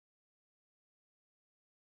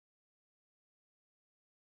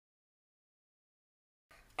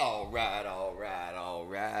All right, all right, all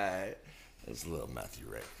right. There's a little Matthew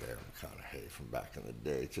right there, McConaughey from back in the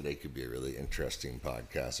day. Today could be a really interesting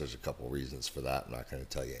podcast. There's a couple reasons for that. I'm not going to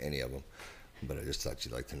tell you any of them, but I just thought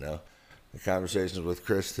you'd like to know. The conversations with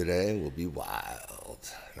Chris today will be wild,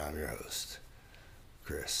 and I'm your host,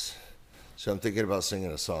 Chris. So I'm thinking about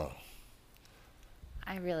singing a song.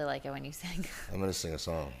 I really like it when you sing. I'm going to sing a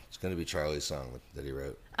song. It's going to be Charlie's song that he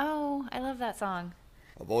wrote. Oh, I love that song.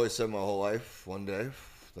 I've always said my whole life, one day,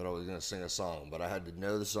 that I was going to sing a song, but I had to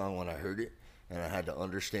know the song when I heard it, and I had to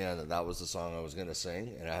understand that that was the song I was going to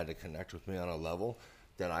sing, and I had to connect with me on a level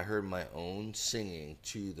that I heard my own singing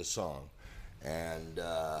to the song. And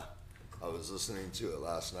I was listening to it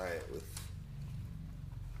last night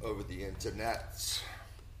over the internet.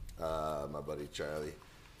 My buddy Charlie,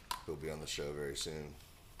 who'll be on the show very soon.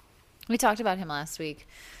 We talked about him last week.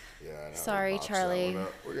 Yeah, I know. Sorry, Charlie.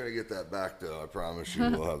 We're going to get that back, though. I promise you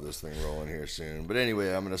we'll have this thing rolling here soon. But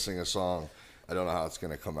anyway, I'm going to sing a song. I don't know how it's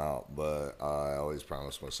going to come out, but I always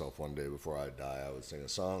promised myself one day before I die I would sing a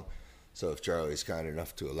song. So if Charlie's kind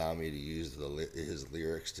enough to allow me to use his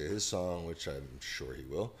lyrics to his song, which I'm sure he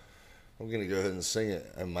will, I'm going to go ahead and sing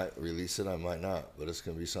it. I might release it, I might not, but it's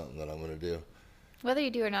going to be something that I'm going to do. Whether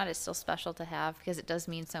you do or not, it's still special to have because it does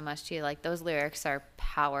mean so much to you. Like, those lyrics are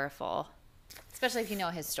powerful, especially if you know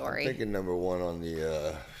his story. I'm thinking number one on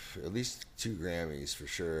the at least 2 Grammys for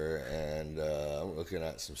sure, and I'm looking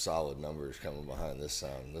at some solid numbers coming behind this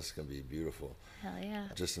sound. This is going to be beautiful. Hell yeah.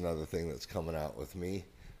 Just another thing that's coming out with me.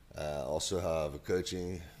 Also have a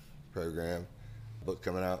coaching program, book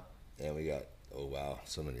coming out, and we got,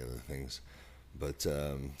 so many other things. But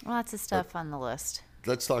lots of stuff on the list.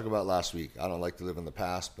 Let's talk about last week. I don't like to live in the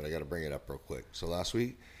past, but I got to bring it up real quick. So last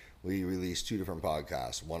week, we released 2 different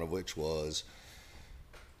podcasts, one of which was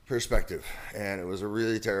Perspective. And it was a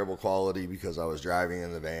really terrible quality because I was driving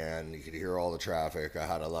in the van. You could hear all the traffic. I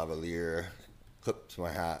had a lavalier clipped to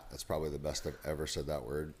my hat. That's probably the best I've ever said that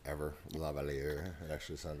word, ever. Lavalier. It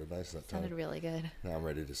actually sounded nice that time. Sounded really good. Now I'm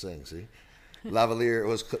ready to sing, see? Lavalier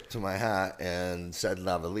was clipped to my hat, and said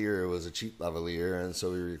lavalier was a cheap lavalier, and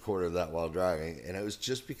so we recorded that while driving, and it was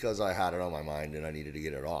just because I had it on my mind and I needed to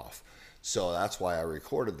get it off. So that's why I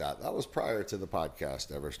recorded that. That was prior to the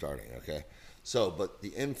podcast ever starting, okay? So, but the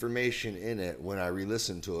information in it, when I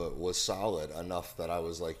re-listened to it, was solid enough that I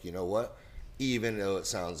was like, you know what? Even though it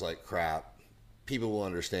sounds like crap, people will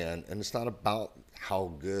understand, and it's not about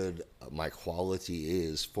how good my quality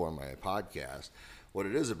is for my podcast. What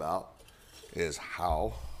it is about is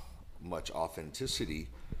how much authenticity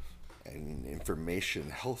and information,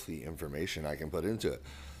 healthy information, I can put into it.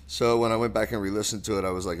 So when I went back and re-listened to it, I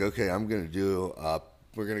was like, okay, we're going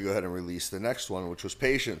to go ahead and release the next one, which was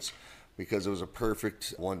Patience, because it was a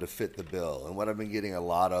perfect one to fit the bill. And what I've been getting a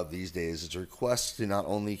lot of these days is requests to not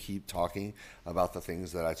only keep talking about the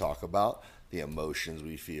things that I talk about, the emotions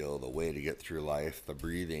we feel, the way to get through life, the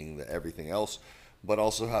breathing, the everything else, but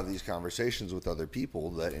also have these conversations with other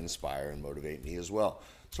people that inspire and motivate me as well.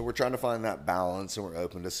 So we're trying to find that balance, and we're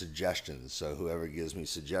open to suggestions. So whoever gives me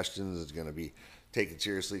suggestions is going to be taken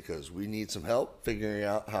seriously, because we need some help figuring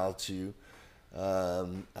out how to,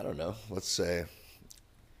 let's say,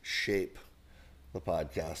 shape the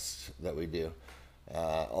podcasts that we do.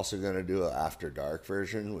 Also going to do an After Dark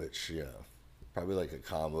version, which, probably like a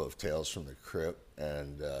combo of Tales from the Crypt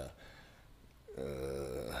and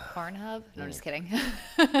Pornhub? No, I'm just kidding.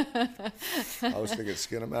 I was thinking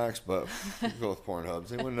Skinamax, but we'll go with Pornhub.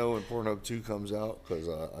 Does anyone know when Pornhub 2 comes out? Because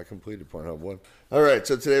I completed Pornhub 1. All right,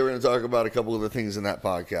 so today we're going to talk about a couple of the things in that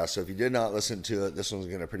podcast. So if you did not listen to it, this one's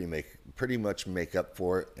going to pretty much make up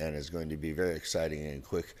for it, and is going to be very exciting and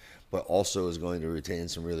quick, but also is going to retain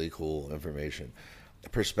some really cool information.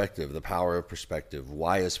 Perspective, the power of perspective.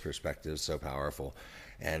 Why is perspective so powerful?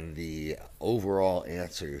 And the overall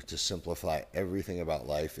answer to simplify everything about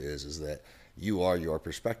life is that you are your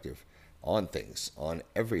perspective on things, on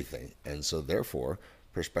everything. And so therefore,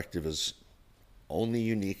 perspective is only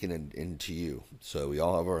unique and to you. So we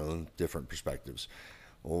all have our own different perspectives.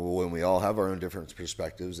 When we all have our own different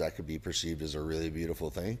perspectives, that could be perceived as a really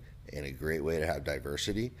beautiful thing, and a great way to have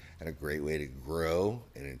diversity, and a great way to grow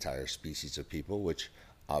an entire species of people, which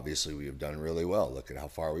obviously we have done really well. Look at how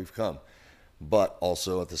far we've come. But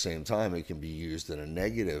also at the same time, it can be used in a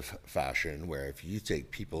negative fashion, where if you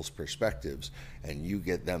take people's perspectives and you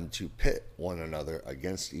get them to pit one another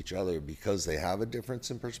against each other because they have a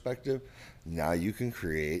difference in perspective, now you can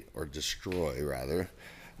create, or destroy rather,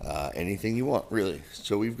 anything you want, really.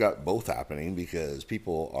 So we've got both happening, because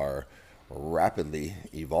people are rapidly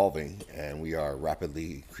evolving and we are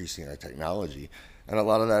rapidly increasing our technology. And a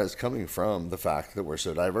lot of that is coming from the fact that we're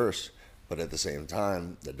so diverse. But at the same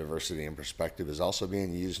time, the diversity in perspective is also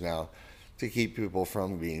being used now to keep people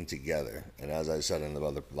from being together. And as I said in the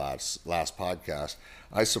other last podcast,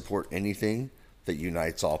 I support anything that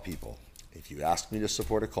unites all people. If you ask me to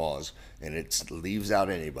support a cause and it leaves out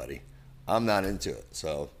anybody, I'm not into it.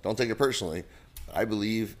 So don't take it personally. I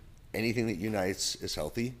believe anything that unites is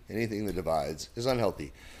healthy. Anything that divides is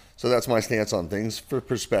unhealthy. So that's my stance on things for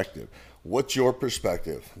perspective. What's your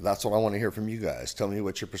perspective? That's what I want to hear from you guys. Tell me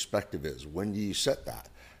what your perspective is. When do you set that?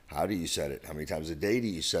 How do you set it? How many times a day do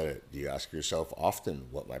you set it? Do you ask yourself often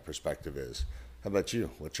what my perspective is? How about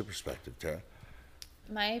you? What's your perspective, Tara?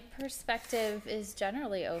 My perspective is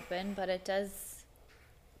generally open, but it does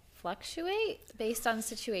fluctuate based on the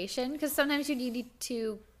situation, because sometimes you need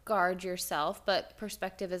to guard yourself, but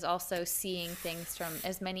perspective is also seeing things from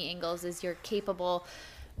as many angles as you're capable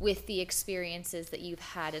with the experiences that you've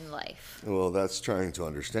had in life. Well, that's trying to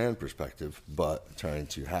understand perspective, but trying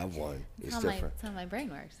to have one is different. That's how my brain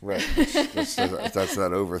works. Right. That's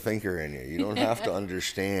that overthinker in you. You don't have to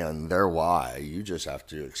understand their why. You just have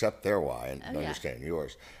to accept their why and understand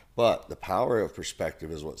yours. But the power of perspective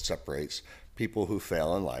is what separates people who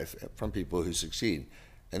fail in life from people who succeed.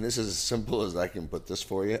 And this is as simple as I can put this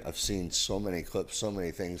for you. I've seen so many clips, so many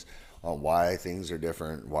things on why things are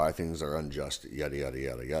different, why things are unjust, yada, yada,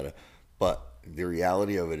 yada, yada. But the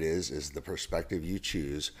reality of it is the perspective you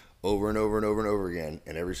choose over and over and over and over again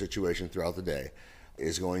in every situation throughout the day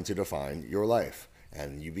is going to define your life.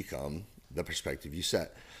 And you become the perspective you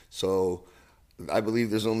set. So I believe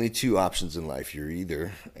there's only two options in life. You're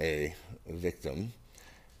either a victim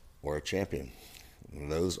or a champion.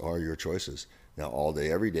 And those are your choices. Now, all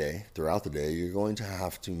day, every day, throughout the day, you're going to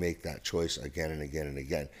have to make that choice again and again and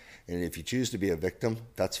again. And if you choose to be a victim,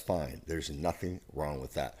 that's fine. There's nothing wrong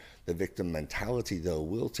with that. The victim mentality, though,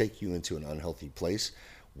 will take you into an unhealthy place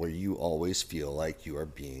where you always feel like you are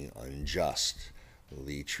being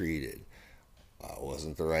unjustly treated.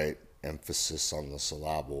 Wasn't the right emphasis on the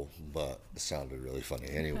syllable, but it sounded really funny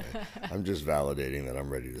anyway. I'm just validating that I'm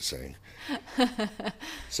ready to sing.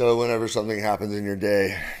 So whenever something happens in your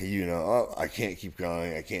day, you know, oh, I can't keep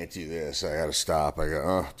going, I can't do this, I gotta stop, I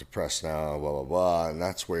go, depressed now, blah, blah, blah. And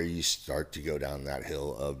that's where you start to go down that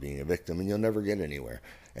hill of being a victim, and you'll never get anywhere.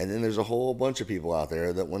 And then there's a whole bunch of people out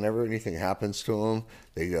there that whenever anything happens to them,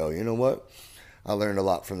 they go, you know what, I learned a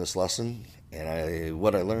lot from this lesson, and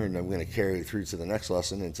what I learned, I'm going to carry through to the next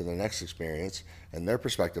lesson and to the next experience. And their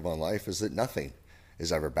perspective on life is that nothing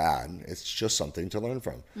is ever bad. It's just something to learn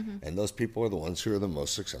from. Mm-hmm. And those people are the ones who are the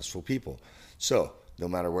most successful people. So no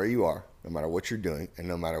matter where you are, no matter what you're doing, and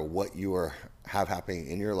no matter what you have happening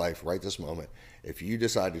in your life right this moment, if you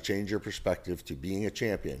decide to change your perspective to being a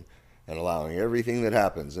champion and allowing everything that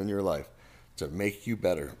happens in your life to make you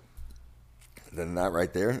better, then that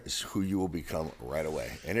right there is who you will become right away.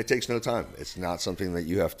 And it takes no time. It's not something that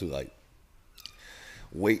you have to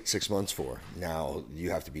wait 6 months for. Now,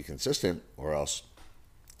 you have to be consistent or else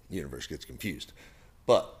the universe gets confused.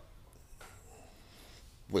 But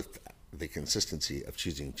with the consistency of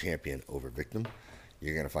choosing champion over victim,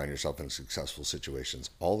 you're going to find yourself in successful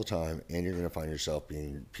situations all the time, and you're going to find yourself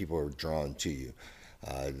people are drawn to you.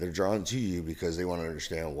 They're drawn to you because they want to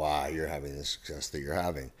understand why you're having the success that you're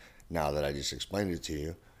having. Now that I just explained it to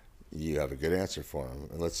you, you have a good answer for them.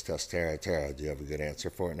 Let's test Tara. Tara, do you have a good answer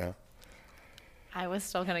for it now? I was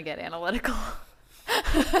still going to get analytical.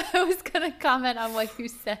 I was going to comment on what you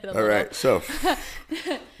said a little. All right, so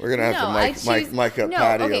we're going to have to mic up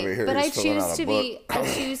Patty over here. But I choose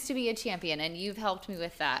to be a champion, and you've helped me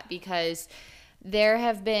with that, because there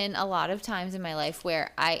have been a lot of times in my life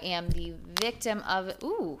where I am the victim of,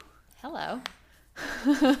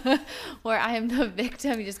 where I am the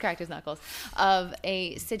victim, he just cracked his knuckles, of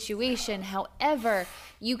a situation. However,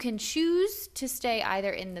 you can choose to stay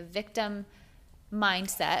either in the victim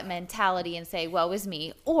mindset, mentality, and say, woe is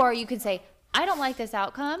me, or you can say, I don't like this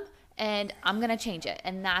outcome, and I'm going to change it.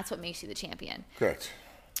 And that's what makes you the champion. Correct.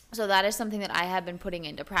 So that is something that I have been putting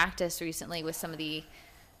into practice recently with some of the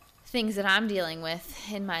things that I'm dealing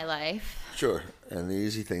with in my life. Sure. And the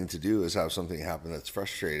easy thing to do is have something happen that's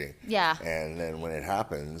frustrating. Yeah. And then when it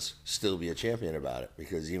happens, still be a champion about it.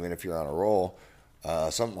 Because even if you're on a roll,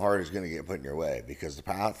 something hard is going to get put in your way, because the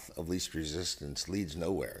path of least resistance leads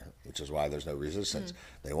nowhere, which is why there's no resistance.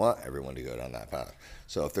 They want everyone to go down that path.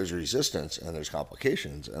 So if there's resistance and there's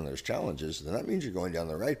complications and there's challenges, then that means you're going down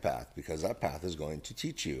the right path, because that path is going to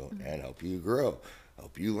teach you and help you grow,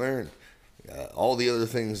 help you learn. All the other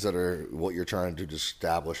things that are what you're trying to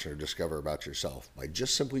establish or discover about yourself. By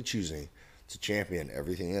just simply choosing to champion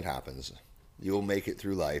everything that happens, you'll make it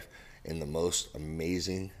through life in the most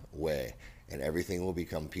amazing way, and everything will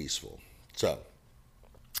become peaceful. So,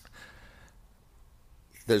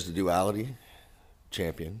 There's the duality,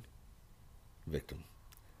 champion, victim.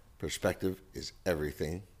 Perspective is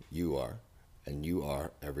everything you are, and you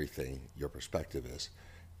are everything your perspective is.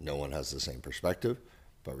 No one has the same perspective,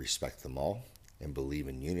 but respect them all and believe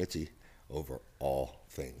in unity over all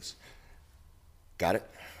things. Got it?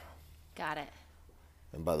 Got it.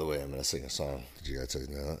 And by the way, I'm going to sing a song. Did you guys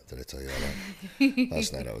know that? Did I tell you all that?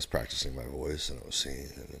 Last night I was practicing my voice and I was singing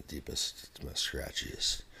in the deepest, most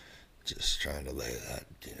scratchiest, just trying to lay that,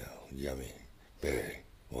 yummy, berry,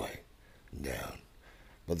 white, down.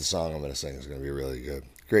 But the song I'm going to sing is going to be really good.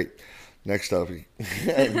 Great. Next up,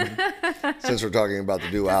 since we're talking about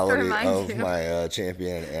the duality of my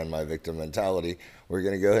champion and my victim mentality, we're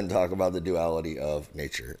going to go ahead and talk about the duality of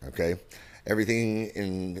nature, okay? Everything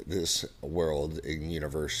in this world, in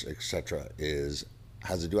universe, etc.,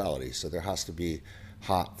 has a duality. So there has to be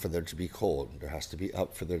hot for there to be cold. There has to be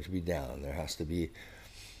up for there to be down. There has to be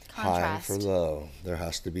contrast. High for low. There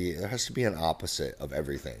has to be an opposite of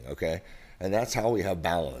everything, okay? And that's how we have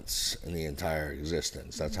balance in the entire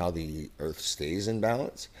existence. That's how the earth stays in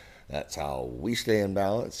balance. That's how we stay in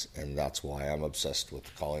balance. And that's why I'm obsessed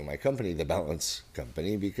with calling my company the Balance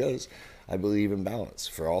Company, because I believe in balance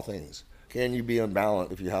for all things. Can you be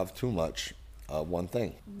unbalanced if you have too much of one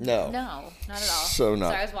thing? No. No, not at all. So not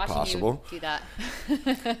Sorry, I was watching possible. you do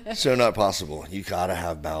that. So not possible. You gotta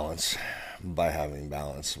have balance by having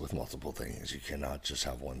balance with multiple things. You cannot just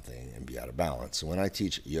have one thing and be out of balance. And when I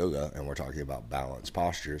teach yoga and we're talking about balance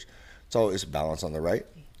postures, it's always balance on the right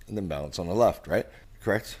and then balance on the left, right?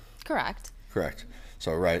 Correct? Correct. Correct.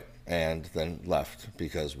 So right and then left,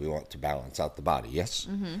 because we want to balance out the body, yes?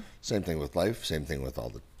 Mm-hmm. Same thing with life, same thing with all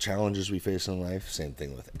the challenges we face in life, same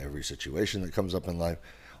thing with every situation that comes up in life.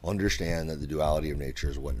 Understand that the duality of nature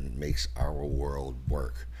is what makes our world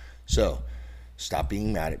work. So stop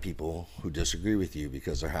being mad at people who disagree with you,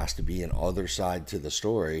 because there has to be an other side to the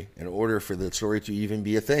story in order for the story to even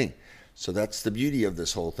be a thing. So that's the beauty of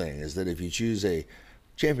this whole thing, is that if you choose a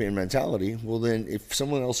champion mentality, well then if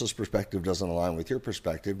someone else's perspective doesn't align with your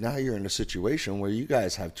perspective, now you're in a situation where you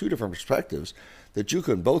guys have two different perspectives that you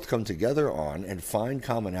can both come together on and find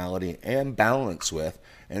commonality and balance with,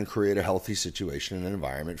 and create a healthy situation and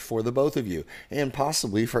environment for the both of you, and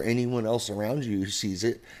possibly for anyone else around you who sees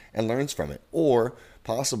it and learns from it, or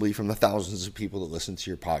possibly from the thousands of people that listen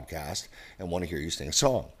to your podcast and want to hear you sing a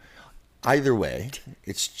song. Either way,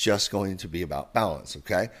 it's just going to be about balance,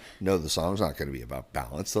 okay? No, the song's not going to be about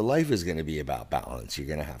balance. The life is going to be about balance. You're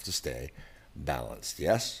going to have to stay balanced,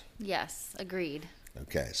 yes? Yes, agreed.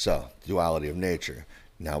 Okay, so duality of nature.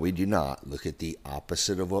 Now, we do not look at the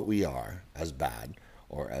opposite of what we are as bad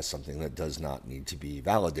or as something that does not need to be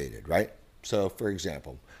validated, right? So, for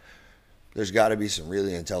example, there's got to be some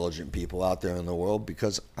really intelligent people out there in the world,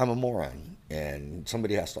 because I'm a moron, and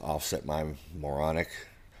somebody has to offset my moronic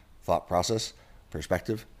thought process,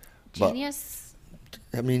 perspective. Genius?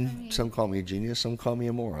 But, I mean, some call me a genius, some call me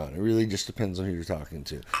a moron. It really just depends on who you're talking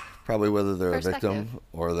to. Probably whether they're a victim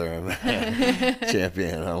or they're a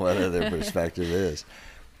champion, on whether their perspective is.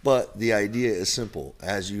 But the idea is simple.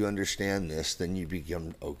 As you understand this, then you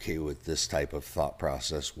become okay with this type of thought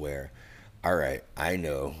process where, all right, I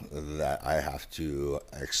know that I have to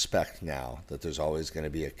expect now that there's always going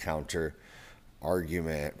to be a counter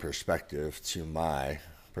argument perspective to my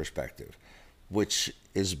perspective, which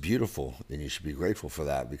is beautiful, and you should be grateful for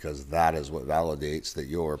that, because that is what validates that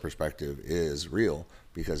your perspective is real,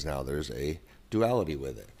 because now there's a duality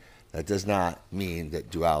with it. That does not mean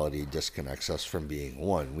that duality disconnects us from being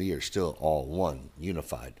one. We are still all one,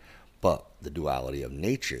 unified. But the duality of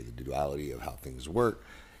nature, the duality of how things work,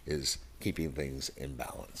 is keeping things in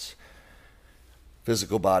balance.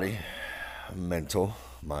 Physical body, mental,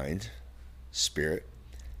 mind, spirit,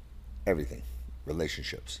 everything.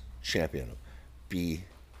 Relationships, champion them. Be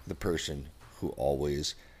the person who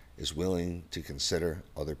always is willing to consider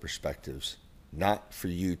other perspectives, not for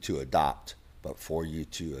you to adopt, but for you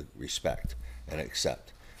to respect and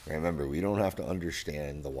accept. Remember, we don't have to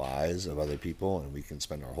understand the whys of other people, and we can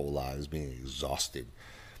spend our whole lives being exhausted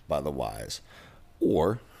by the whys.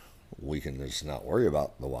 Or we can just not worry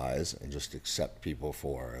about the whys and just accept people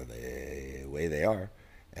for the way they are,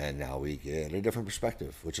 and now we get a different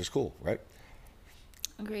perspective, which is cool, right?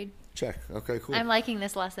 Agreed. Check. Okay, cool. I'm liking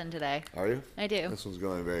this lesson today. Are you? I do. This one's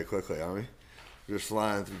going very quickly, aren't we? Just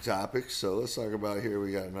flying through topics. So let's talk about here.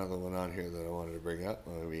 We got another one on here that I wanted to bring up.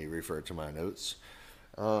 Let me refer to my notes.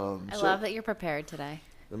 I love that you're prepared today.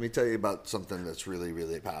 Let me tell you about something that's really,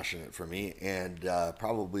 really passionate for me, and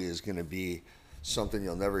probably is going to be something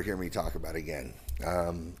you'll never hear me talk about again.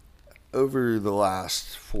 Over the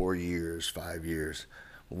last 4 years, 5 years,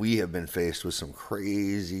 we have been faced with some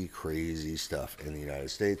crazy, crazy stuff in the United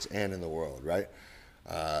States and in the world, right?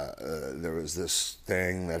 There was this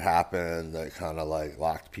thing that happened that kind of like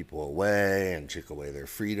locked people away and took away their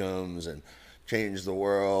freedoms and changed the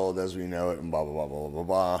world as we know it and blah, blah, blah, blah, blah,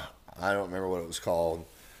 blah. I don't remember what it was called,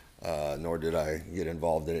 nor did I get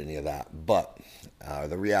involved in any of that. But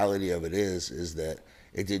the reality of it is that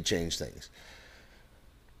it did change things.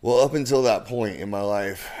 Well, up until that point in my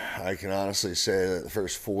life, I can honestly say that the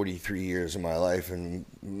first 43 years of my life, and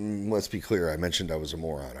let's be clear, I mentioned I was a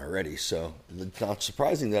moron already, so it's not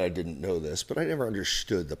surprising that I didn't know this, but I never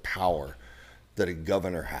understood the power that a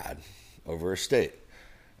governor had over a state.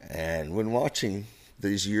 And when watching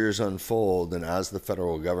these years unfold, and as the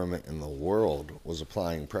federal government and the world was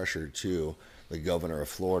applying pressure to the governor of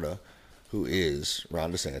Florida, who is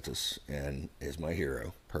Ron DeSantis, and is my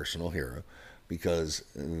hero, personal hero, because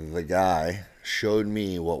the guy showed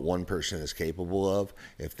me what one person is capable of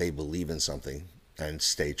if they believe in something and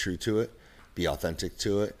stay true to it, be authentic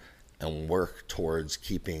to it, and work towards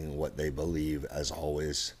keeping what they believe as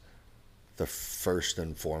always the first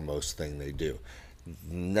and foremost thing they do.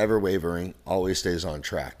 Never wavering, always stays on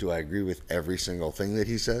track. Do I agree with every single thing that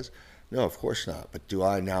he says? No, of course not. But do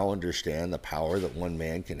I now understand the power that one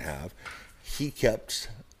man can have? He kept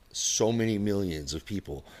so many millions of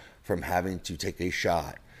people from having to take a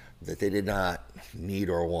shot that they did not need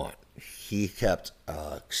or want. He kept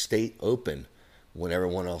state open when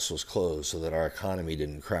everyone else was closed so that our economy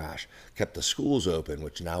didn't crash. Kept the schools open,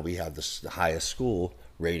 which now we have the highest school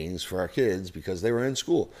ratings for our kids because they were in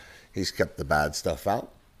school. He's kept the bad stuff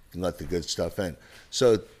out and let the good stuff in.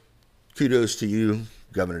 So kudos to you,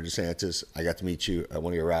 Governor DeSantis. I got to meet you at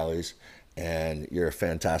one of your rallies, and you're a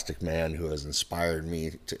fantastic man who has inspired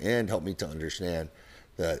me to and helped me to understand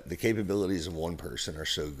that the capabilities of one person are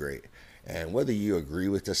so great. And whether you agree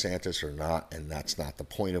with DeSantis or not, and that's not the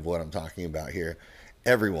point of what I'm talking about here,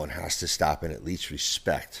 everyone has to stop and at least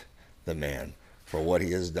respect the man for what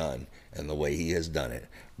he has done and the way he has done it,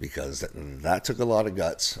 because that took a lot of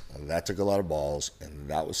guts, that took a lot of balls, and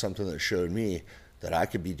that was something that showed me that I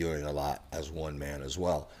could be doing a lot as one man as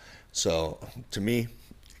well. So to me,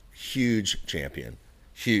 huge champion,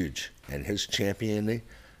 huge. And his championing,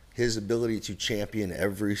 his ability to champion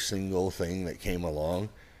every single thing that came along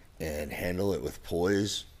and handle it with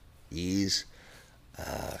poise, ease,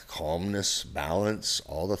 calmness, balance,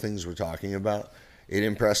 all the things we're talking about, it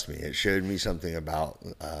impressed me. It showed me something about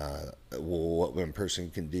what one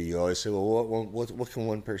person can do. You always say, well, what can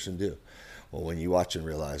one person do? Well, when you watch and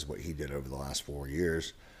realize what he did over the last 4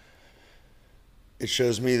 years, it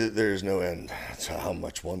shows me that there is no end to how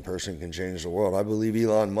much one person can change the world. I believe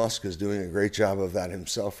Elon Musk is doing a great job of that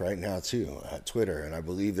himself right now, too, at Twitter. And I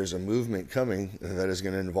believe there's a movement coming that is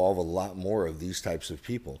going to involve a lot more of these types of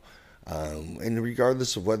people. And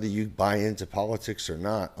regardless of whether you buy into politics or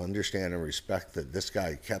not, understand and respect that this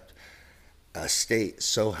guy kept a state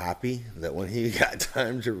so happy that when he got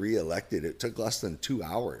time to re-elect it took less than 2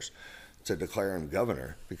 hours to declare him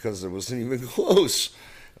governor because it wasn't even close.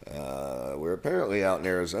 We're apparently out in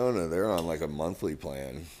Arizona. They're on like a monthly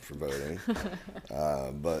plan for voting.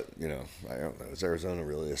 But, you know, I don't know. Is Arizona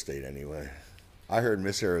really a state anyway? I heard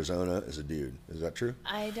Miss Arizona is a dude. Is that true?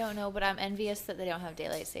 I don't know, but I'm envious that they don't have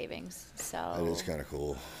daylight savings. So it is kind of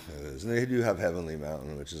cool. It is. And they do have Heavenly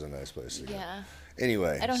Mountain, which is a nice place to go. Yeah.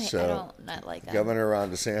 Anyway, I don't not like that. Governor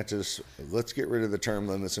Ron DeSantis, let's get rid of the term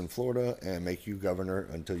limits in Florida and make you governor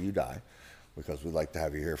until you die, because we'd like to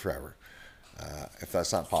have you here forever. If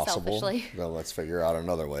that's not possible, then let's figure out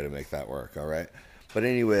another way to make that work, all right? But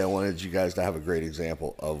anyway, I wanted you guys to have a great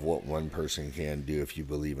example of what one person can do if you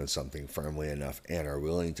believe in something firmly enough and are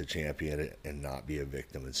willing to champion it and not be a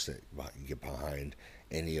victim and get behind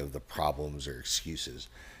any of the problems or excuses.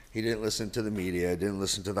 He didn't listen to the media, didn't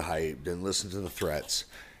listen to the hype, didn't listen to the threats.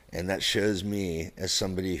 And that shows me as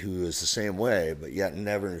somebody who is the same way, but yet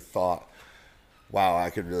never thought, wow, I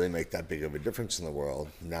could really make that big of a difference in the world.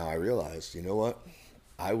 Now I realized, you know what?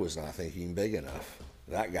 I was not thinking big enough.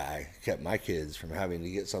 That guy kept my kids from having to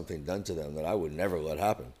get something done to them that I would never let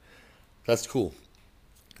happen. That's cool.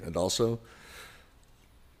 And also,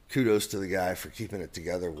 kudos to the guy for keeping it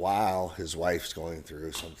together while his wife's going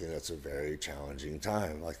through something that's a very challenging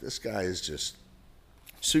time. Like, this guy is just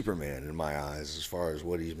Superman in my eyes as far as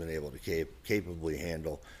what he's been able to capably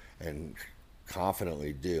handle and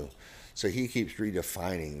confidently do. So he keeps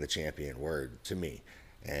redefining the champion word to me.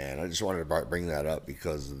 And I just wanted to bring that up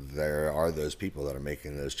because there are those people that are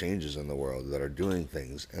making those changes in the world that are doing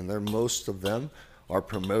things. And most of them are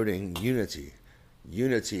promoting unity.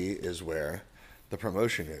 Unity is where the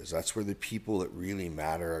promotion is. That's where the people that really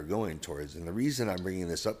matter are going towards. And the reason I'm bringing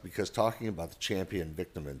this up, because talking about the champion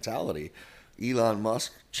victim mentality, Elon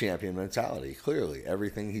Musk, champion mentality, clearly.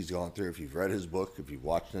 Everything he's gone through, if you've read his book, if you've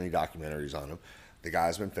watched any documentaries on him, the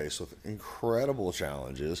guy's been faced with incredible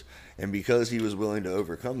challenges. And because he was willing to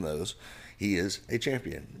overcome those, he is a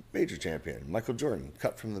champion, major champion. Michael Jordan,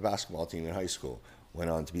 cut from the basketball team in high school, went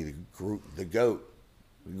on to be the GOAT,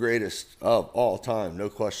 the greatest of all time, no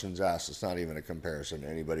questions asked. It's not even a comparison.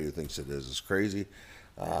 Anybody who thinks it is crazy,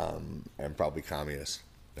 and probably communist.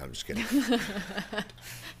 No, I'm just kidding.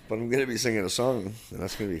 But I'm going to be singing a song, and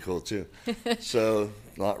that's going to be cool too. So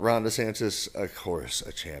Ron DeSantis, of course,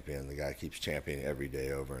 a champion. The guy keeps championing every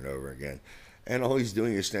day over and over again. And all he's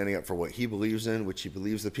doing is standing up for what he believes in, which he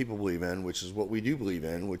believes the people believe in, which is what we do believe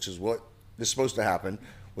in, which is what is supposed to happen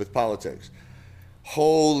with politics.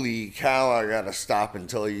 Holy cow, I got to stop and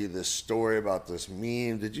tell you this story about this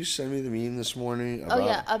meme. Did you send me the meme this morning?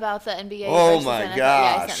 About the NBA. Oh my gosh,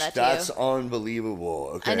 yeah, I sent that that's to you.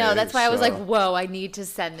 Unbelievable. Okay, I know, that's why I was like, whoa, I need to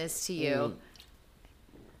send this to you.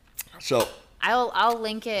 So I'll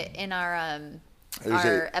link it in our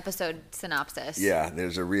episode synopsis. Yeah,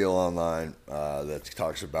 there's a reel online that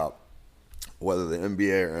talks about whether the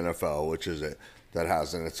NBA or NFL, which is it, that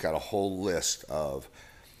has, and it's got a whole list of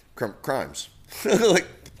crimes. Like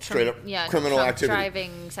straight up criminal activity,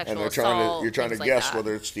 driving, sexual assault. You're trying to guess like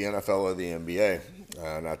whether it's the NFL or the NBA,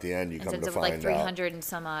 and at the end you come to find like 300 and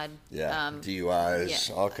some odd. DUIs,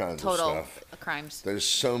 all kinds of total stuff. Crimes. There's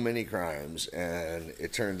so many crimes, and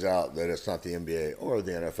it turns out that it's not the NBA or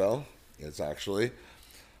the NFL. It's actually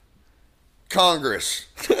Congress.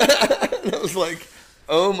 And I was like,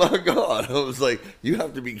 oh my God. I was like, you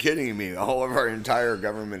have to be kidding me. All of our entire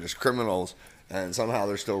government is criminals, and somehow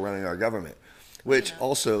they're still running our government. Which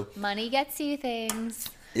also... money gets you things.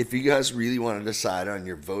 If you guys really want to decide on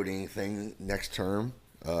your voting thing next term,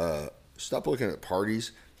 stop looking at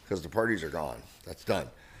parties, because the parties are gone. That's done.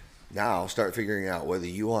 Now start figuring out whether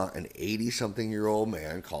you want an 80-something-year-old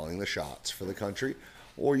man calling the shots for the country,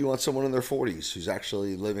 or you want someone in their 40s who's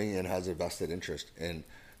actually living and has a vested interest in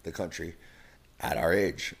the country at our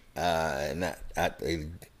age, and that at a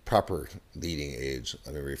proper leading age.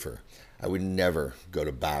 Let me refer. I would never go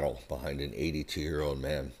to battle behind an 82-year-old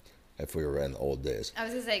man if we were in the old days. I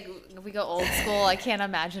was going to say, if we go old school, I can't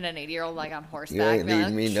imagine an 80-year-old like on horseback. You ain't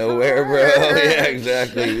leading me nowhere, bro. Yeah,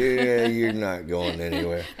 exactly. Yeah, you're not going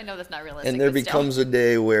anywhere. I know that's not realistic. And there becomes a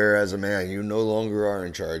day where, as a man, you no longer are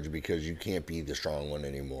in charge because you can't be the strong one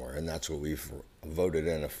anymore. And that's what we've voted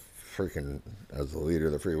in as the leader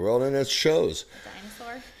of the free world, and it shows.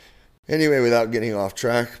 Dinosaur? Anyway, without getting off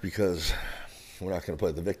track, because we're not going to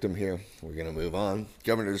play the victim here. We're going to move on.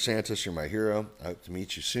 Governor DeSantis, you're my hero. I hope to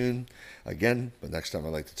meet you soon again. But next time I'd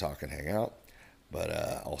like to talk and hang out. But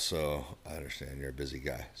also, I understand you're a busy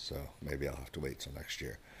guy, so maybe I'll have to wait till next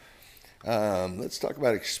year. Let's talk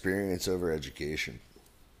about experience over education.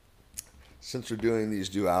 Since we're doing these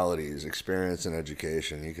dualities, experience and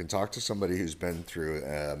education, you can talk to somebody who's been through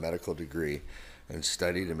a medical degree and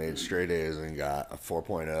studied and made straight A's and got a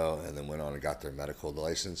 4.0 and then went on and got their medical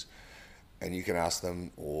license. And you can ask them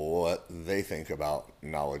what they think about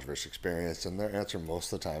knowledge versus experience, and their answer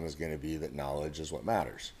most of the time is going to be that knowledge is what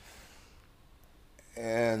matters.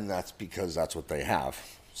 And that's because that's what they have.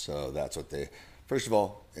 So that's what they... First of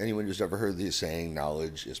all, anyone who's ever heard the saying,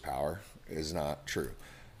 knowledge is power, is not true.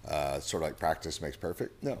 Sort of like practice makes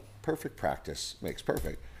perfect. No, perfect practice makes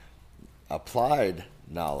perfect. Applied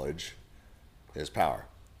knowledge is power.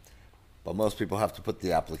 But most people have to put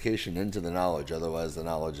the application into the knowledge, otherwise the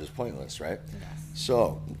knowledge is pointless, right? Yes.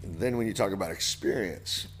 So then when you talk about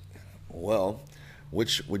experience, well,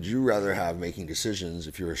 which would you rather have making decisions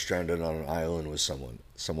if you were stranded on an island with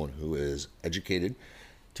someone who is educated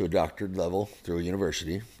to a doctorate level through a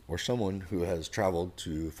university, or someone who has traveled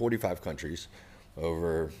to 45 countries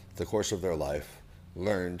over the course of their life,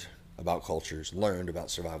 learned about cultures, learned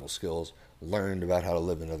about survival skills, learned about how to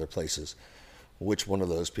live in other places? Which one of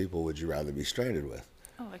those people would you rather be stranded with?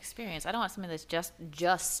 Oh, experience. I don't want somebody that's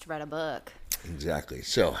just read a book. Exactly.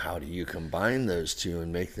 So how do you combine those two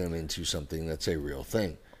and make them into something that's a real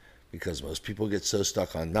thing? Because most people get so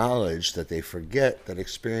stuck on knowledge that they forget that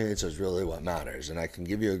experience is really what matters. And I can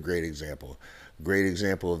give you a great example. A great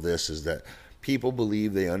example of this is that people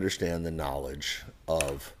believe they understand the knowledge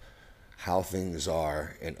of how things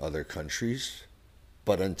are in other countries.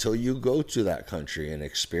 But until you go to that country and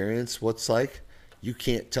experience what's like, you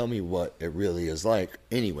can't tell me what it really is like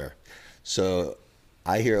anywhere. So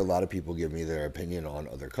I hear a lot of people give me their opinion on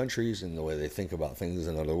other countries and the way they think about things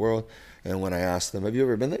in other world. And when I ask them, have you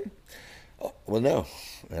ever been there? Well, no.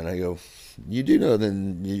 And I go, you do know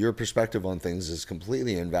then your perspective on things is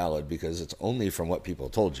completely invalid because it's only from what people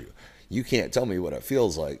told you. You can't tell me what it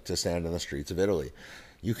feels like to stand in the streets of Italy.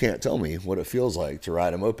 You can't tell me what it feels like to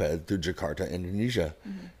ride a moped through Jakarta, Indonesia.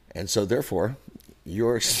 Mm-hmm. And so therefore,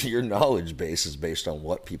 your knowledge base is based on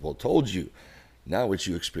what people told you, not what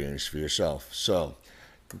you experienced for yourself. So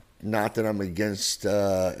not that I'm against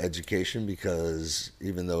education, because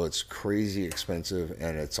even though it's crazy expensive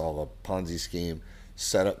and it's all a Ponzi scheme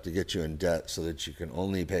set up to get you in debt so that you can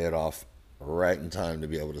only pay it off right in time to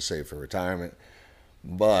be able to save for retirement,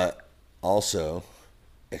 but also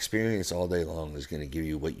experience all day long is going to give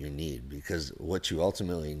you what you need, because what you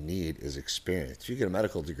ultimately need is experience. If you get a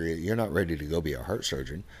medical degree, you're not ready to go be a heart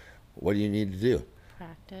surgeon. What do you need to do?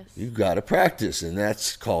 Practice. You've got to practice, and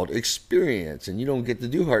that's called experience. And you don't get to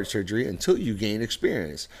do heart surgery until you gain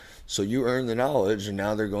experience. So you earn the knowledge, and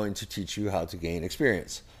now they're going to teach you how to gain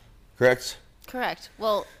experience. Correct? Correct.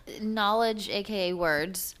 Well, knowledge, aka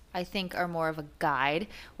words, I think are more of a guide,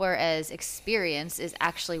 whereas experience is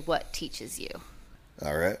actually what teaches you.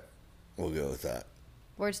 All right. We'll go with that.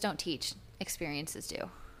 Words don't teach, experiences do.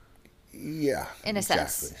 Yeah. In a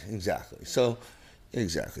sense. Exactly. So,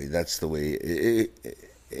 exactly. That's the way.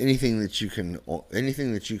 Anything that you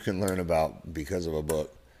can learn about because of a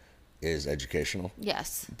book is educational.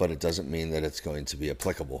 Yes. But it doesn't mean that it's going to be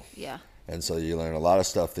applicable. Yeah. And so you learn a lot of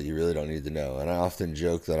stuff that you really don't need to know. And I often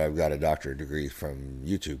joke that I've got a doctorate degree from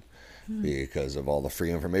YouTube because of all the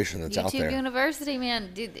free information that's out there. YouTube University,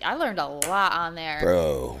 man. Dude, I learned a lot on there.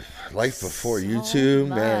 Bro, life before YouTube,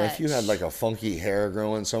 man. If you had like a funky hair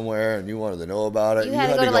growing somewhere and you wanted to know about it, you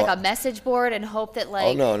had to go to like a message board and hope that like...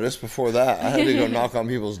 Oh, no, just before that, I had to go knock on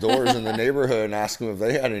people's doors in the neighborhood and ask them if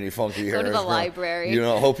they had any funky hair. Go to the library. You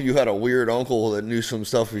know, hope you had a weird uncle that knew some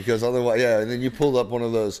stuff, because otherwise, yeah, and then you pulled up one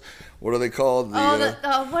of those, what are they called?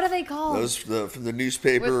 What are they called? Those from the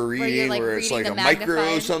newspaper reading, where it's like a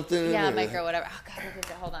micro something. Yeah, micro, whatever. Oh, God,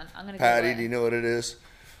 hold on. I'm going to Patty, do you know what it is?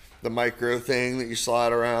 The micro thing that you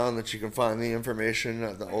slide around that you can find the information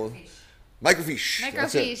at the old... Microfiche.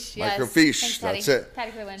 That's it. Yes. Microfiche. Thanks, That's it.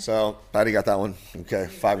 Patty for the win. So, Patty got that one. Okay,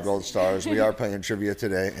 5 gold stars. We are playing trivia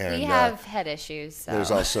today. And we have head issues. So. There's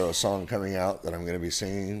also a song coming out that I'm going to be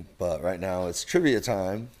singing. But right now it's trivia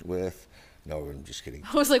time with... No, I'm just kidding.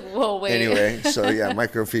 I was like, whoa, wait. Anyway, so yeah,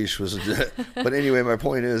 microfiche was... But anyway, my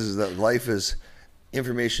point is that life is...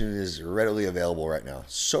 Information is readily available right now.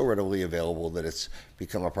 So readily available that it's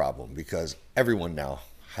become a problem, because everyone now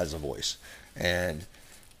has a voice. And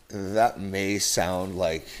that may sound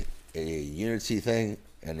like a unity thing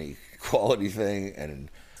and an equality thing and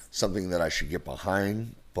something that I should get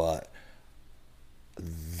behind, but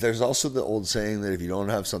there's also the old saying that if you don't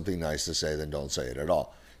have something nice to say, then don't say it at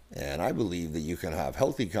all. And I believe that you can have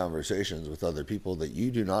healthy conversations with other people that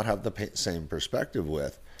you do not have the same perspective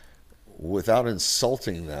with, without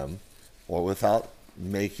insulting them or without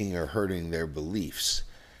making or hurting their beliefs.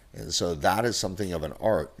 And so that is something of an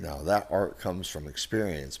art. Now, that art comes from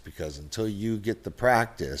experience, because until you get the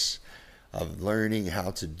practice of learning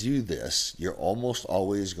how to do this, you're almost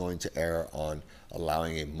always going to err on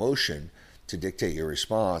allowing emotion to dictate your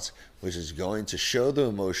response, which is going to show the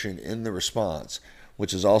emotion in the response,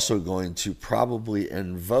 which is also going to probably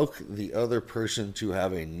invoke the other person to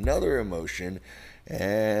have another emotion.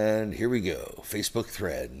 And here we go. Facebook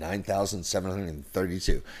thread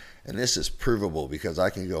 9,732. And this is provable, because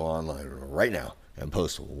I can go online right now and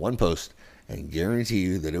post one post and guarantee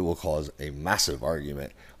you that it will cause a massive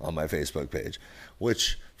argument on my Facebook page,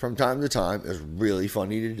 which from time to time is really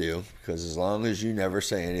funny to do, because as long as you never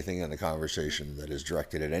say anything in the conversation that is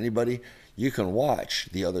directed at anybody, you can watch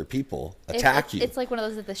the other people attack you. It's like one of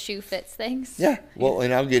those that the shoe fits things. Yeah. Well,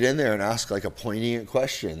 and I'll get in there and ask like a poignant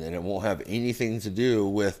question, and it won't have anything to do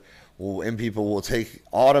with, well, and people will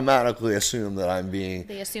automatically assume that I'm being...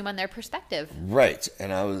 They assume on their perspective. Right.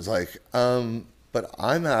 And I was like, but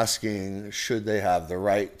I'm asking, should they have the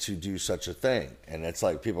right to do such a thing? And it's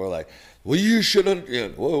like, people are like, well, you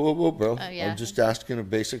shouldn't. Whoa, bro. Yeah. I'm just asking a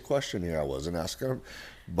basic question here. I wasn't asking.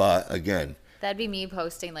 But again... That'd be me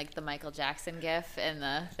posting like the Michael Jackson gif and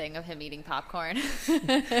the thing of him eating popcorn.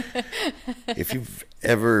 If you've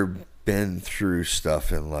ever been through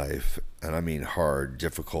stuff in life, and I mean hard,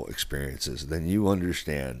 difficult experiences, then you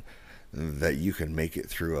understand that you can make it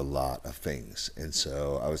through a lot of things. And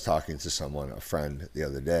so I was talking to someone, a friend, the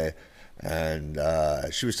other day, and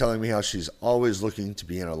she was telling me how she's always looking to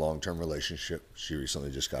be in a long-term relationship. She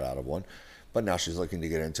recently just got out of one, but now she's looking to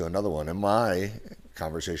get into another one. And my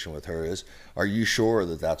conversation with her is, are you sure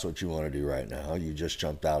that that's what you want to do right now? You just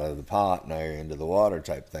jumped out of the pot, now you're into the water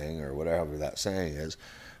type thing, or whatever that saying is.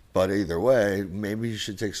 But either way, maybe you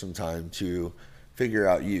should take some time to figure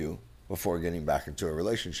out you before getting back into a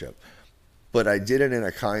relationship. But I did it in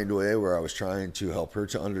a kind way where I was trying to help her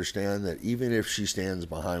to understand that even if she stands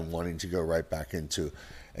behind wanting to go right back into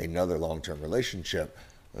another long-term relationship,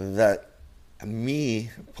 that me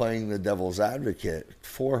playing the devil's advocate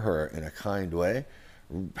for her in a kind way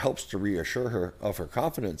helps to reassure her of her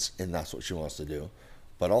confidence in that's what she wants to do.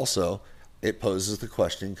 But also, it poses the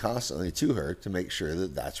question constantly to her to make sure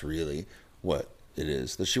that that's really what it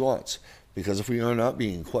is that she wants. Because if we are not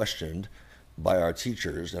being questioned by our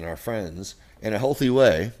teachers and our friends in a healthy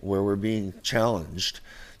way, where we're being challenged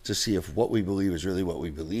to see if what we believe is really what we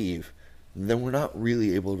believe, then we're not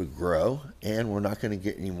really able to grow, and we're not going to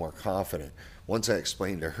get any more confident. Once I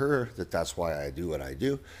explained to her that that's why I do what I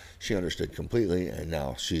do, she understood completely, and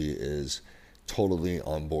now she is totally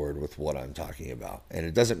on board with what I'm talking about. And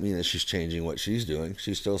it doesn't mean that she's changing what she's doing.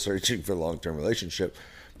 She's still searching for a long-term relationship,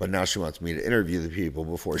 but now she wants me to interview the people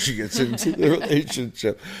before she gets into the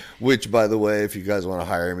relationship, which, by the way, if you guys want to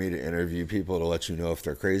hire me to interview people to let you know if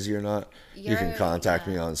they're crazy or not, you can contact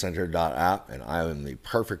me on center.app, and I am the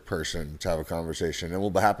perfect person to have a conversation, and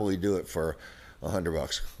we'll happily do it for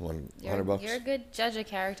 $100. $100. You're a good judge of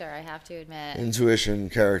character, I have to admit. Intuition,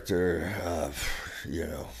 character,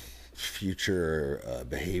 future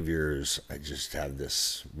behaviors. I just have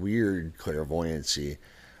this weird clairvoyancy,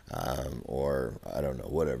 or I don't know,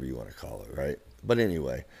 whatever you want to call it, right? But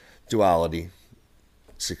anyway, duality,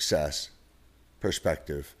 success,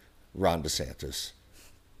 perspective, Ron DeSantis.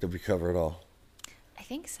 Did we cover it all? I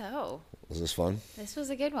think so. Was this fun? This was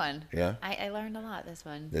a good one. Yeah? I learned a lot this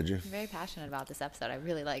one. Did you? I'm very passionate about this episode. I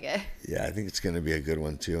really like it. Yeah, I think it's going to be a good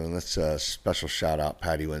one, too. And let's special shout out.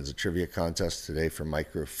 Patty wins a trivia contest today for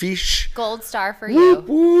microfiche. Gold star for Whoop,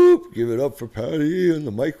 you. whoop. Give it up for Patty and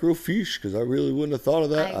the microfiche, because I really wouldn't have thought of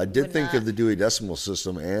that. I did think of the Dewey Decimal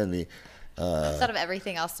System and the instead of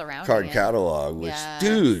everything else surrounding card it. catalog, which,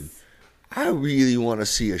 dude, I really want to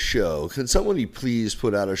see a show. Can somebody please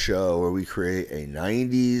put out a show where we create a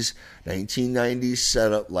 1990s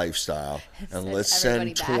setup lifestyle, and let's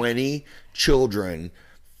send 20 children,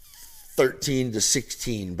 13 to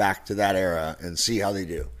 16, back to that era and see how they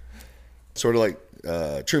do. Sort of like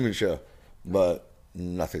Truman Show, but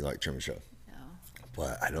nothing like Truman Show. No.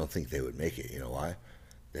 But I don't think they would make it. You know why?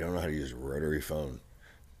 They don't know how to use a rotary phone.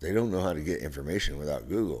 They don't know how to get information without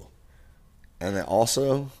Google. And they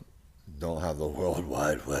also don't have the World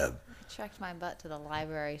Wide Web. I trekked my butt to the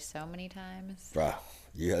library so many times. Bruh,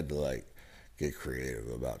 you had to get creative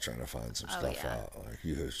about trying to find some stuff out.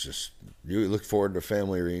 You look forward to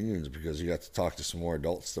family reunions because you got to talk to some more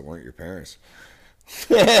adults that weren't your parents.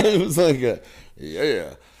 It was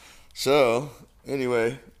yeah. So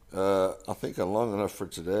anyway, I think I'm long enough for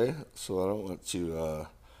today, so I don't want to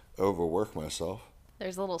overwork myself.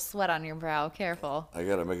 There's a little sweat on your brow. Careful. I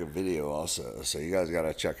got to make a video also. So you guys got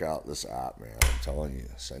to check out this app, man. I'm telling you,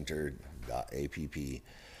 centered.app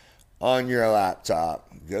on your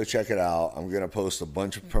laptop. Go check it out. I'm going to post a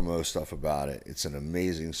bunch of promo stuff about it. It's an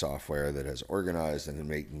amazing software that has organized and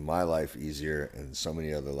made my life easier and so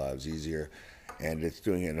many other lives easier. And it's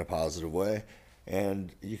doing it in a positive way.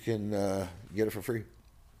 And you can get it for free.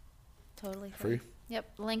 Totally free. Yep.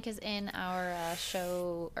 Link is in our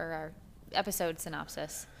show or our episode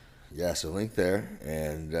synopsis. Yeah, so link there,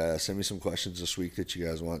 and send me some questions this week that you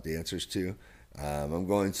guys want the answers to. I'm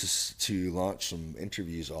going to launch some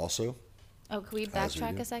interviews also. Oh, can we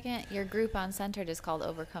backtrack a second? Your group on Centered is called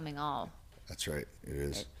Overcoming All. That's right, it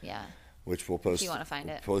is. Yeah. Which we'll post. If you want to find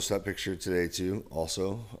it. Post that picture today too,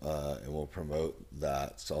 also, and we'll promote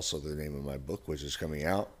that. It's also the name of my book, which is coming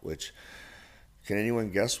out. Which, can anyone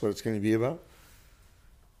guess what it's going to be about?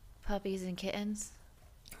 Puppies and kittens.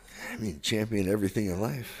 I mean, champion everything in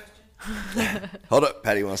life. Hold up,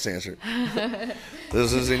 Patty wants to answer.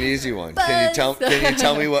 This is an easy one. Can you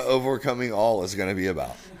tell me what Overcoming All is going to be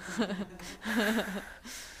about?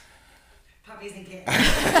 Puppies and kittens.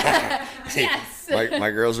 Yes.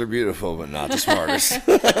 My girls are beautiful, but not the smartest.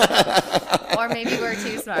 Or maybe we're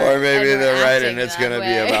too smart. Or maybe and they're right, and it's going to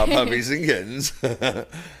be about puppies and kittens.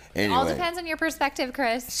 Anyway. All depends on your perspective,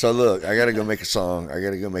 Chris. So look, I got to go make a song, I got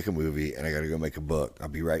to go make a movie, and I got to go make a book. I'll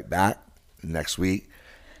be right back next week.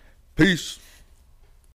 Peace.